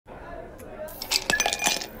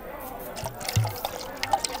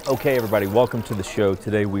Okay, everybody, welcome to the show.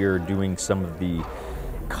 Today we are doing some of the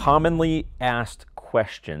commonly asked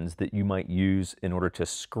questions that you might use in order to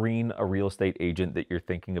screen a real estate agent that you're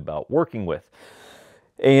thinking about working with.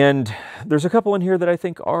 And there's a couple in here that I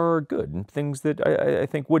think are good and things that I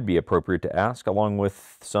think would be appropriate to ask, along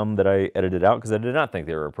with some that I edited out because I did not think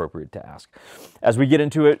they were appropriate to ask. As we get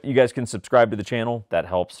into it, you guys can subscribe to the channel. That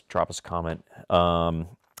helps. Drop us a comment.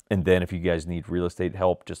 And then if you guys need real estate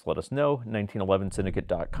help, just let us know.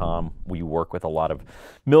 1911syndicate.com. We work with a lot of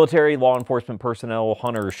military, law enforcement personnel,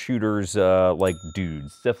 hunters, shooters, like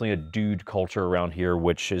dudes. Definitely a dude culture around here,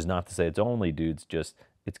 which is not to say it's only dudes, just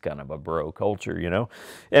it's kind of a bro culture, you know?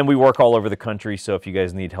 And we work all over the country, so if you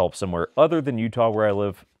guys need help somewhere other than Utah where I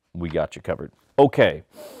live, we got you covered. Okay,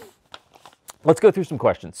 let's go through some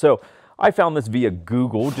questions. So I found this via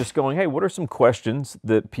Google, just going, hey, what are some questions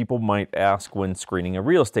that people might ask when screening a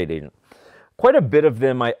real estate agent? Quite a bit of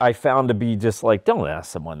them I found to be just like, don't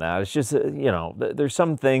ask someone that. It's just, you know, there's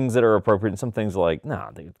some things that are appropriate and some things like,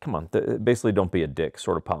 nah, come on, basically don't be a dick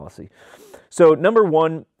sort of policy. So number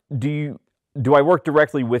one, do I work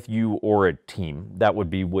directly with you or a team? That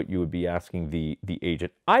would be what you would be asking the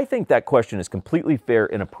agent. I think that question is completely fair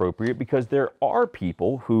and appropriate because there are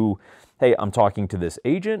people who, hey, I'm talking to this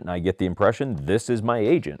agent and I get the impression this is my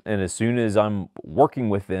agent. And as soon as I'm working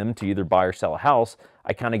with them to either buy or sell a house,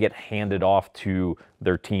 I kind of get handed off to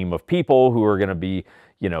their team of people who are going to be,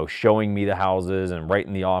 you know, showing me the houses and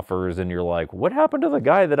writing the offers. And you're like, what happened to the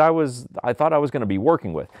guy that I thought I was going to be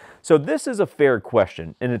working with? So this is a fair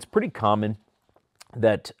question. And it's pretty common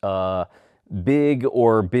that big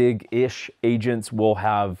or big-ish agents will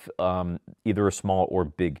have either a small or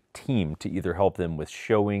big team to either help them with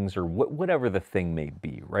showings or whatever the thing may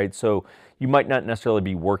be, right? So you might not necessarily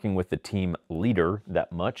be working with the team leader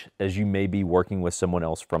that much as you may be working with someone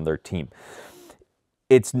else from their team.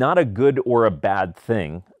 It's not a good or a bad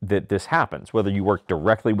thing that this happens, whether you work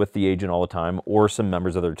directly with the agent all the time or some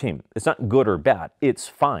members of their team. It's not good or bad. It's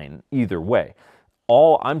fine either way.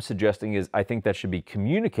 All I'm suggesting is I think that should be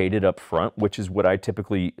communicated up front, which is what I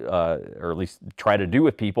typically, or at least try to do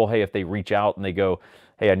with people. Hey, if they reach out and they go,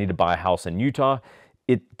 hey, I need to buy a house in Utah,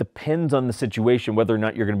 it depends on the situation whether or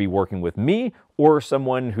not you're going to be working with me or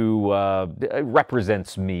someone who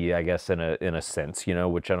represents me, I guess, in a sense, you know,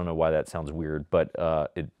 which I don't know why that sounds weird, but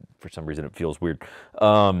for some reason it feels weird.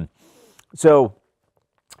 So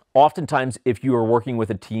oftentimes, if you are working with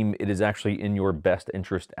a team, it is actually in your best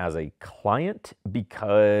interest as a client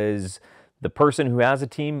because the person who has a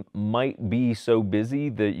team might be so busy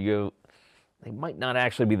that they might not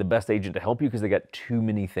actually be the best agent to help you because they got too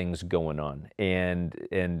many things going on.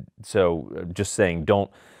 And so just saying,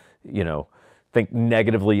 don't, you know, think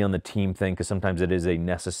negatively on the team thing because sometimes it is a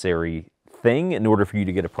necessary thing in order for you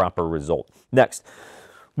to get a proper result. Next.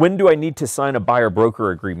 When do I need to sign a buyer-broker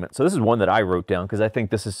agreement? So this is one that I wrote down because I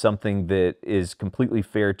think this is something that is completely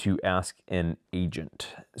fair to ask an agent.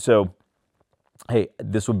 So, hey,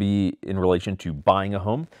 this would be in relation to buying a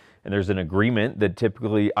home. And there's an agreement that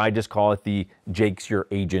typically, I just call it the Jake's Your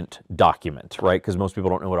Agent document, right? Because most people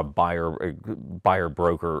don't know what a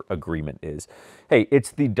buyer-broker agreement is. Hey,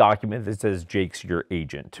 it's the document that says Jake's Your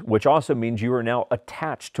Agent, which also means you are now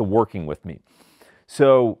attached to working with me.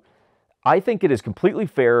 So I think it is completely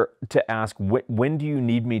fair to ask, when do you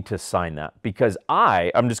need me to sign that? Because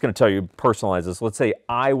I'm just going to tell you, personalize this. Let's say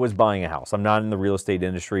I was buying a house. I'm not in the real estate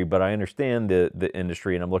industry, but I understand the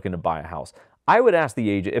industry and I'm looking to buy a house. I would ask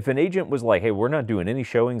the agent, if an agent was like, hey, we're not doing any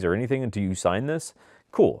showings or anything until you sign this,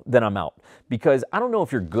 cool, then I'm out. Because I don't know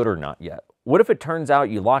if you're good or not yet. What if it turns out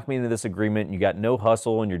you lock me into this agreement and you got no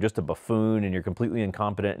hustle and you're just a buffoon and you're completely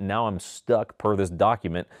incompetent and now I'm stuck per this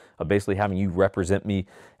document of basically having you represent me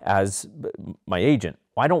as my agent?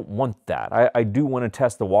 Well, I don't want that. I do want to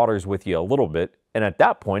test the waters with you a little bit. And at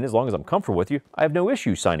that point, as long as I'm comfortable with you, I have no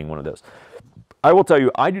issue signing one of those. I will tell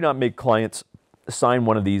you, I do not make clients sign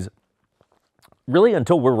one of these really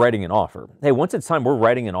until we're writing an offer. Hey, once it's time we're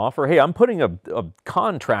writing an offer, hey, I'm putting a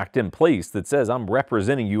contract in place that says I'm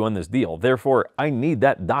representing you on this deal. Therefore, I need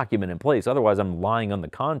that document in place. Otherwise, I'm lying on the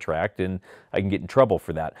contract and I can get in trouble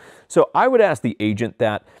for that. So I would ask the agent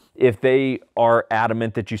that if they are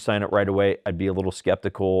adamant that you sign it right away, I'd be a little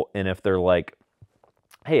skeptical. And if they're like,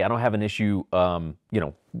 hey, I don't have an issue, you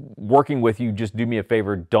know, working with you, just do me a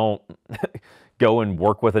favor, don't go and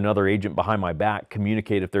work with another agent behind my back,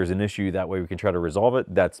 communicate if there's an issue, that way we can try to resolve it,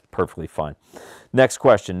 that's perfectly fine. Next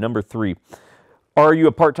question, number 3. Are you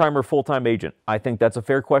a part-time or full-time agent? I think that's a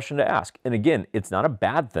fair question to ask. And again, it's not a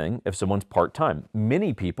bad thing if someone's part-time.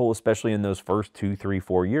 Many people, especially in those first 2, 3,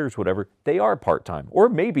 4 years, whatever, they are part-time, or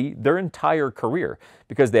maybe their entire career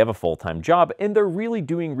because they have a full-time job and they're really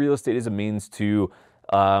doing real estate as a means to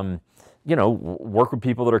You know, work with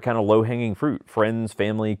people that are kind of low-hanging fruit, friends,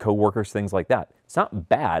 family, coworkers, things like that. It's not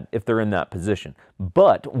bad if they're in that position.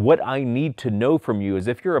 But what I need to know from you is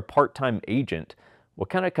if you're a part-time agent, what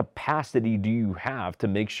kind of capacity do you have to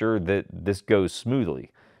make sure that this goes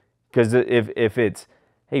smoothly? Because if it's,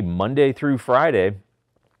 hey, Monday through Friday,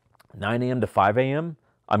 9 a.m. to 5 a.m.,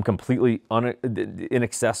 I'm completely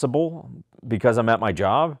inaccessible because I'm at my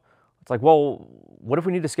job. It's like, well, what if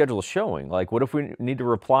we need to schedule a showing? Like, what if we need to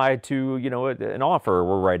reply to, you know, an offer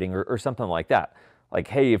we're writing or something like that? Like,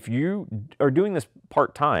 hey, if you are doing this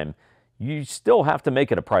part-time, you still have to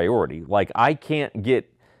make it a priority. Like, I can't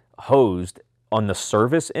get hosed on the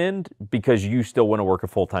service end because you still want to work a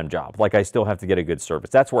full-time job. Like, I still have to get a good service.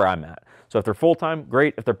 That's where I'm at. So if they're full-time,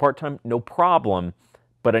 great. If they're part-time, no problem.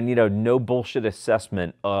 But I need a no bullshit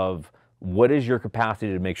assessment of what is your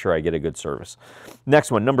capacity to make sure I get a good service.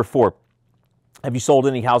 Next one, number 4. Have you sold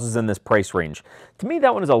any houses in this price range? To me,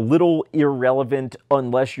 that one is a little irrelevant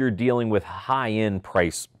unless you're dealing with high-end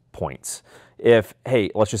price points. If,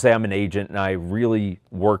 hey, let's just say I'm an agent and I really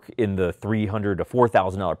work in the $300,000 to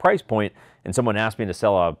 $4,000 price point and someone asked me to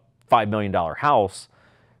sell a $5 million house,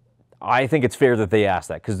 I think it's fair that they ask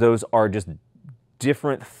that because those are just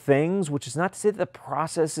different things, which is not to say that the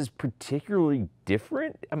process is particularly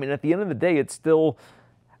different. I mean, at the end of the day, it's still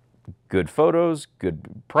good photos,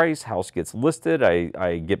 good price, house gets listed,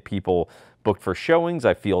 I get people booked for showings,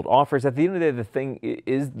 I field offers. At the end of the day, the thing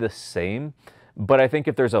is the same, but I think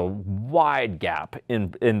if there's a wide gap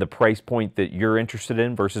in the price point that you're interested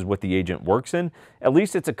in versus what the agent works in, at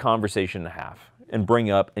least it's a conversation to have and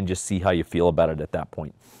bring up and just see how you feel about it at that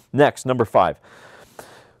point. Next, number 5.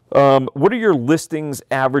 What are your listings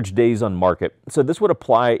average days on market? So this would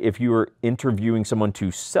apply if you were interviewing someone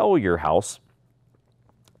to sell your house.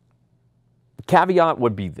 Caveat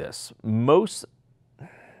would be this.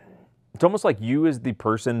 It's almost like you as the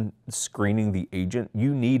person screening the agent,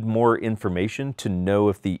 you need more information to know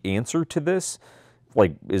if the answer to this,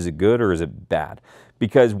 like, is it good or is it bad?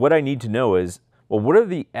 Because what I need to know is, well, what are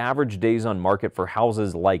the average days on market for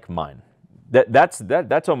houses like mine?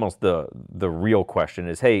 That's almost the real question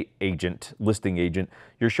is, hey, agent, listing agent,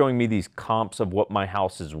 you're showing me these comps of what my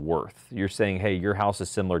house is worth. You're saying, hey, your house is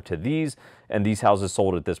similar to these and these houses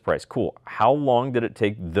sold at this price. Cool. How long did it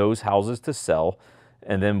take those houses to sell?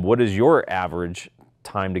 And then what is your average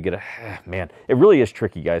time to get man, it really is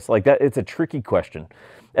tricky, guys. Like that, it's a tricky question.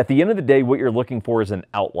 At the end of the day, what you're looking for is an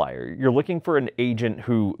outlier. You're looking for an agent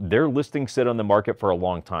who their listings sit on the market for a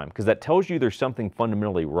long time because that tells you there's something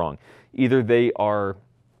fundamentally wrong. Either they are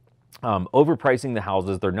overpricing the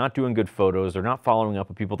houses, they're not doing good photos, they're not following up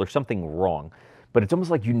with people, there's something wrong. But it's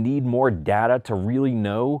almost like you need more data to really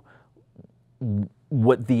know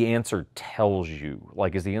what the answer tells you.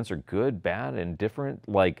 Like, is the answer good, bad, indifferent?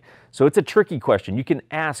 Like, so it's a tricky question. You can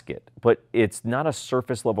ask it, but it's not a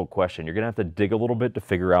surface level question. You're gonna have to dig a little bit to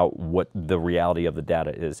figure out what the reality of the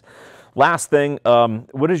data is. Last thing,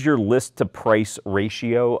 what is your list to price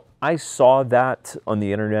ratio? I saw that on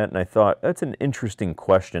the internet and I thought, that's an interesting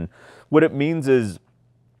question. What it means is,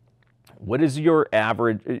 what is your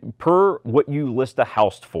average, per what you list a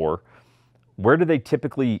house for, where do they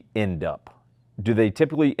typically end up? Do they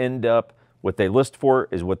typically end up, what they list for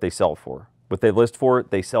is what they sell for? What they list for,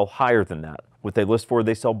 they sell higher than that. What they list for,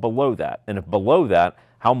 they sell below that. And if below that,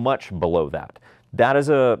 how much below that? That is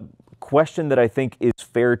a question that I think is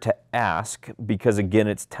fair to ask because, again,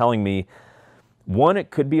 it's telling me, one, it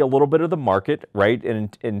could be a little bit of the market, right?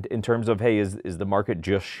 And in terms of, hey, is the market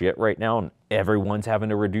just shit right now and everyone's having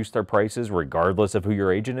to reduce their prices regardless of who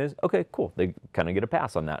your agent is? Okay, cool. They kind of get a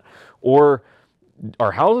pass on that. Or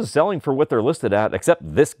are houses selling for what they're listed at, except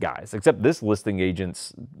this listing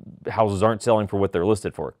agent's houses aren't selling for what they're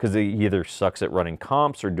listed for because he either sucks at running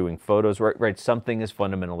comps or doing photos, right? Something is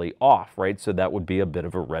fundamentally off, right? So that would be a bit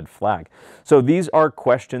of a red flag. So these are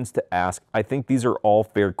questions to ask. I think these are all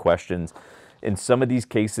fair questions. In some of these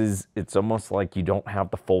cases, it's almost like you don't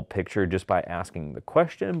have the full picture just by asking the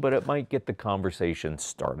question, but it might get the conversation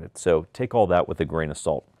started. So take all that with a grain of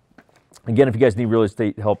salt. Again, if you guys need real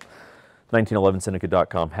estate help,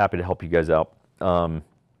 1911syndicate.com. Happy to help you guys out. And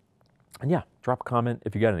yeah, drop a comment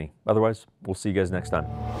if you got any. Otherwise, we'll see you guys next time.